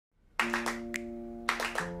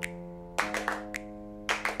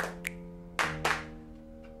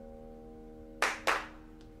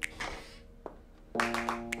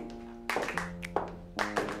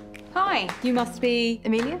Hey, you must be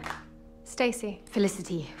Amelia? Stacey.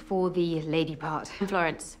 Felicity for the lady part. I'm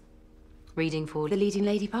Florence. Reading for the leading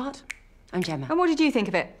lady part. I'm Gemma. And what did you think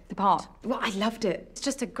of it, the part? Well, I loved it. It's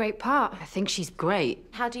just a great part. I think she's great.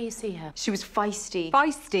 How do you see her? She was feisty.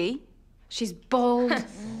 Feisty? She's bold.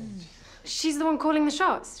 She's the one calling the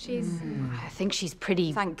shots. She's... I think she's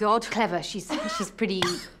pretty... Thank God. Clever. She's pretty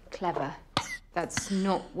clever. That's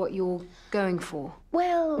not what you're going for.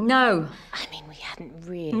 Well... No. I mean, we hadn't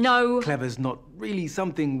really... No. Clever's not really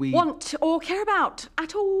something we... Want or care about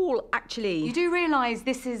at all, actually. You do realise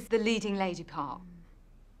this is the leading lady part.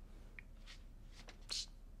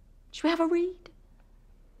 Should we have a read?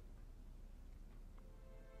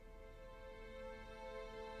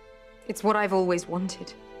 It's what I've always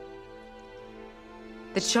wanted.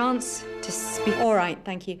 The chance to speak. All right,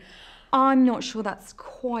 thank you. I'm not sure that's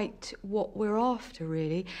quite what we're after,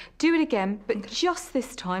 really. Do it again, but just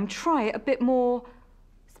this time, try it a bit more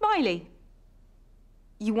smiley.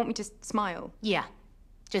 You want me to smile? Yeah.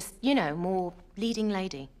 Just, you know, more leading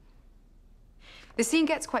lady. The scene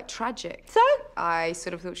gets quite tragic. So? I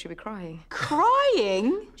sort of thought she'd be crying.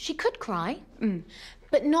 Crying? She could cry,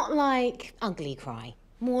 but not like ugly cry.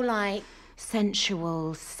 More like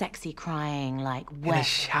sensual, sexy crying, like wet. In a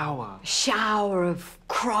shower. Shower of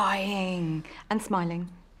crying and smiling.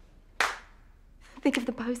 Think of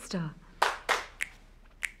the poster.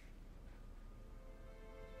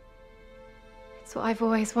 It's what I've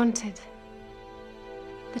always wanted.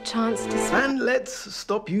 The chance to speak. And let's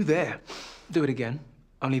stop you there. Do it again.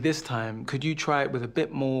 Only this time, could you try it with a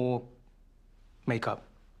bit more makeup?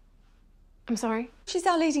 I'm sorry? She's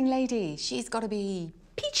our leading lady. She's got to be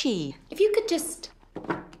peachy. If you could just...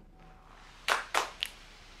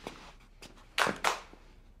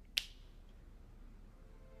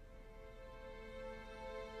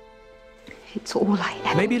 It's all I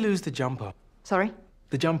ever... Maybe lose the jumper. Sorry?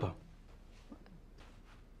 The jumper.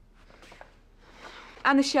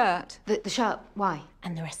 And the shirt. The shirt, why?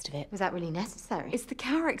 And the rest of it. Was that really necessary? It's the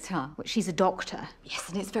character. Well, she's a doctor. Yes,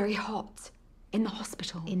 and it's very hot. In the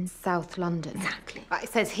hospital. In South London. Exactly. It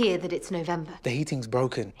says here that it's November. The heating's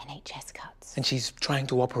broken. NHS cuts. And she's trying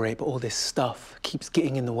to operate, but all this stuff keeps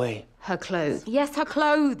getting in the way. Her clothes. Yes, her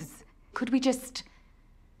clothes. Could we just...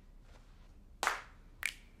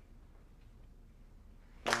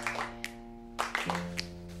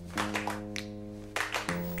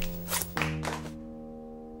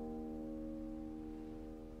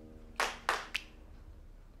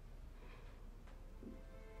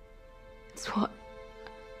 It's what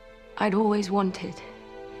I'd always wanted.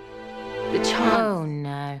 The chance. Oh,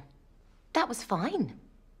 no. That was fine.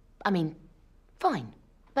 I mean, fine.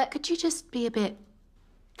 But could you just be a bit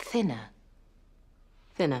thinner?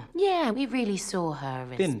 Thinner. Yeah, we really saw her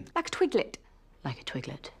as... Thin. Like a twiglet. Like a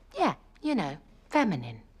twiglet. Yeah, you know,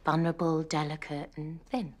 feminine. Vulnerable, delicate, and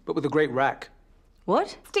thin. But with a great rack.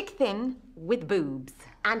 What? Stick thin with boobs.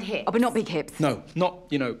 And hips. Oh, but not big hips. No, not,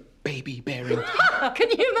 you know, baby bearing. Can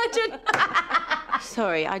you imagine?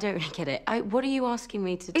 Sorry, I don't really get it. What are you asking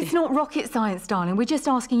me to do? It's not rocket science, darling. We're just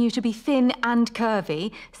asking you to be thin and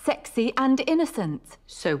curvy, sexy and innocent.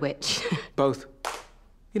 So which? Both.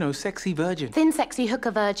 You know, sexy virgin. Thin, sexy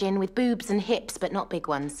hooker virgin with boobs and hips, but not big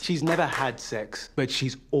ones. She's never had sex, but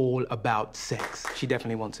she's all about sex. She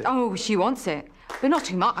definitely wants it. Oh, she wants it, but not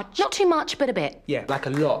too much. Not too much, but a bit. Yeah, like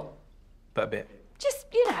a lot, but a bit. Just,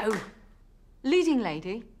 you know, leading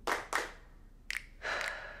lady.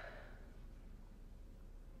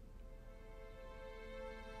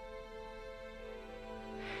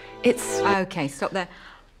 It's... OK, stop there.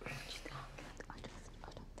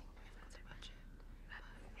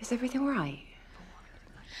 Is everything right?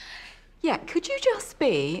 Yeah, could you just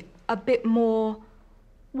be a bit more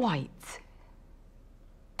white?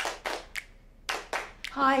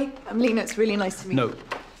 Hi, I'm Lena. It's really nice to meet you. No,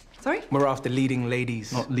 Sorry? we're after leading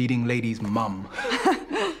ladies, not leading ladies' mum.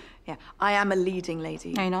 Yeah, I am a leading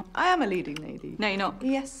lady. No, you're not. I am a leading lady. No, you're not.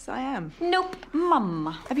 Yes, I am. Nope.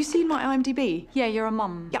 Mum. Have you seen my IMDb? Yeah, you're a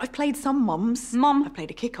mum. Yeah, I've played some mums. Mum. I've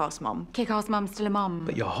played a kick-ass mum. Kick-ass mum, still a mum.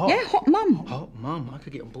 But you're hot. Yeah, hot mum. Hot mum, I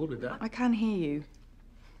could get on board with that. I can hear you.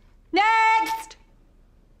 Next!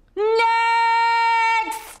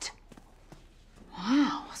 Next!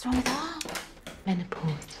 Wow, what's wrong with that?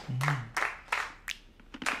 Menopause.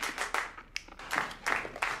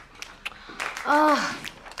 Oh,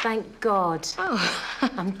 thank God. Oh.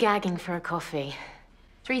 I'm gagging for a coffee.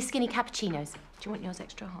 3 skinny cappuccinos. Do you want yours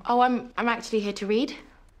extra hot? Oh, I'm actually here to read.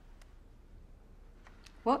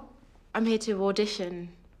 What? I'm here to audition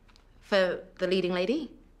for the leading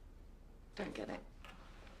lady. Don't get it.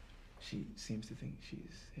 She seems to think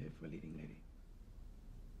she's here for a leading lady.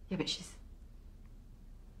 Yeah, but she's...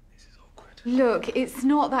 This is awkward. Look, it's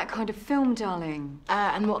not that kind of film, darling.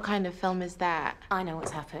 And what kind of film is that? I know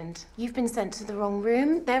what's happened. You've been sent to the wrong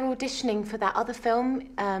room. They're auditioning for that other film.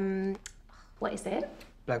 What is it?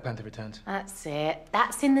 Black Panther Returns. That's it.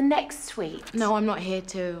 That's in the next suite. No, I'm not here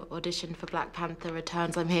to audition for Black Panther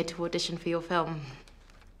Returns. I'm here to audition for your film.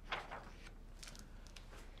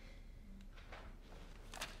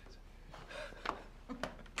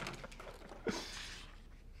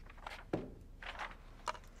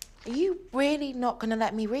 Are you really not going to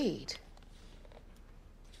let me read?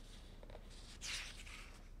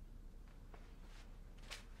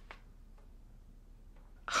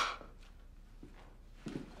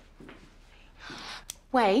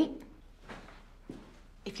 Wait.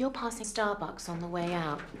 If you're passing Starbucks on the way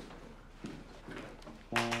out...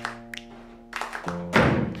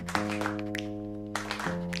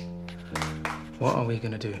 What are we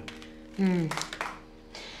gonna do?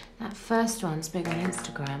 That first one's big on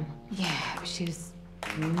Instagram. Yeah, she was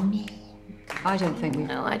mean. I don't think we...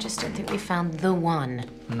 No, I just don't think we found the one.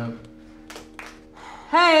 No.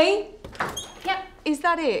 Hey! Yep, Is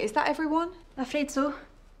that it? Is that everyone? afraid so.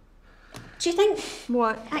 Do you think...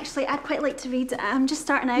 What? Actually, I'd quite like to read. I'm just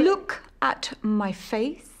starting out. Look at my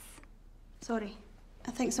face. Sorry.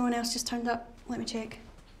 I think someone else just turned up. Let me check.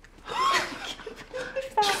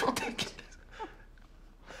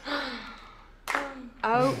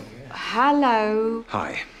 Oh, hello.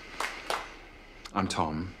 Hi, I'm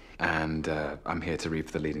Tom, and I'm here to read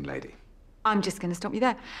for the leading lady. I'm just going to stop you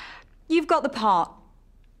there. You've got the part.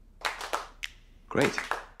 Great.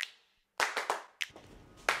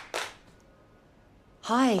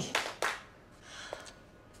 Hi.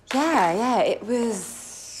 Yeah, it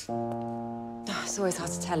was... Oh, it's always hard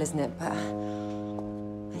to tell, isn't it? But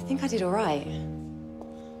I think I did all right.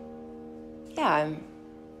 Yeah, I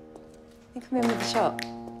think I'm in with the shot.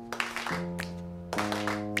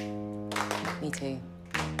 Me too.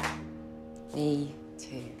 Me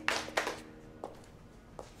too.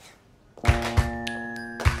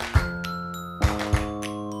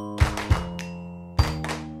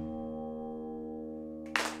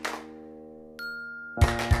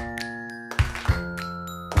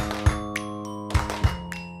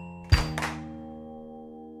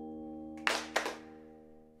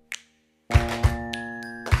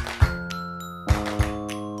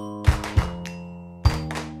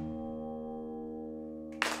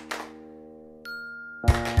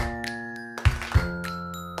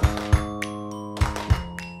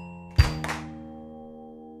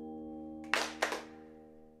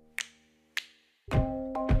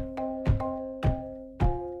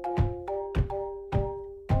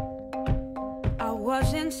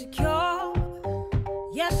 Was insecure,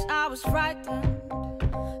 yes, I was frightened.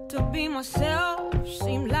 To be myself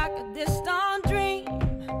seemed like a distant dream.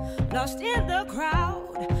 Lost in the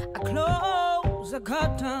crowd, I closed the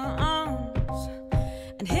curtains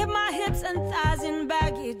and hid my hips and thighs in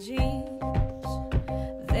baggy jeans.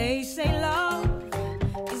 They say love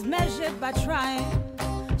is measured by trying,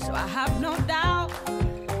 so I have no doubt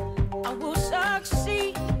I will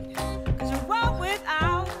succeed. 'Cause a world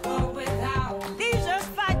without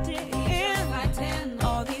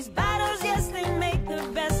all these battles, yes, they make the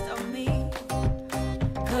best of me.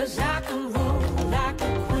 'Cause I can rule like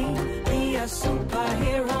a queen, be a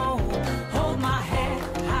superhero, hold my head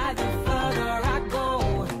high the further I go.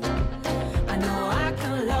 I know I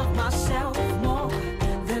can love myself more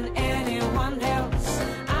than anyone else.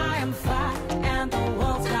 I am fine and the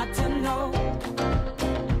world's got to know.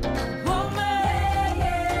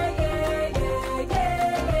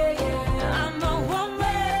 I'm a woman.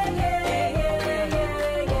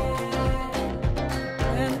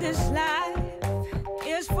 This life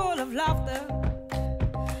is full of laughter,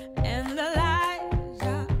 and the lies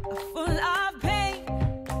are full of pain.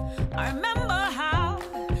 I remember how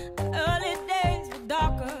the early days were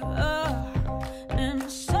darker, and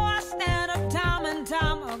so I stand up time and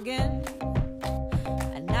time again.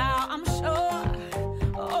 And now I'm sure,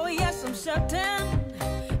 oh yes, I'm certain,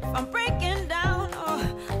 if I'm breaking down,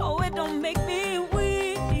 oh it don't make me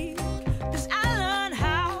weak. 'Cause I learned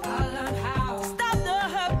how to stop the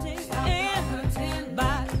hurting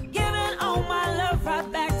by giving all my love right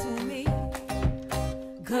back to me.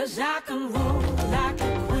 'Cause I can rule like a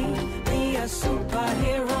queen, be a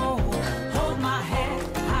superhero,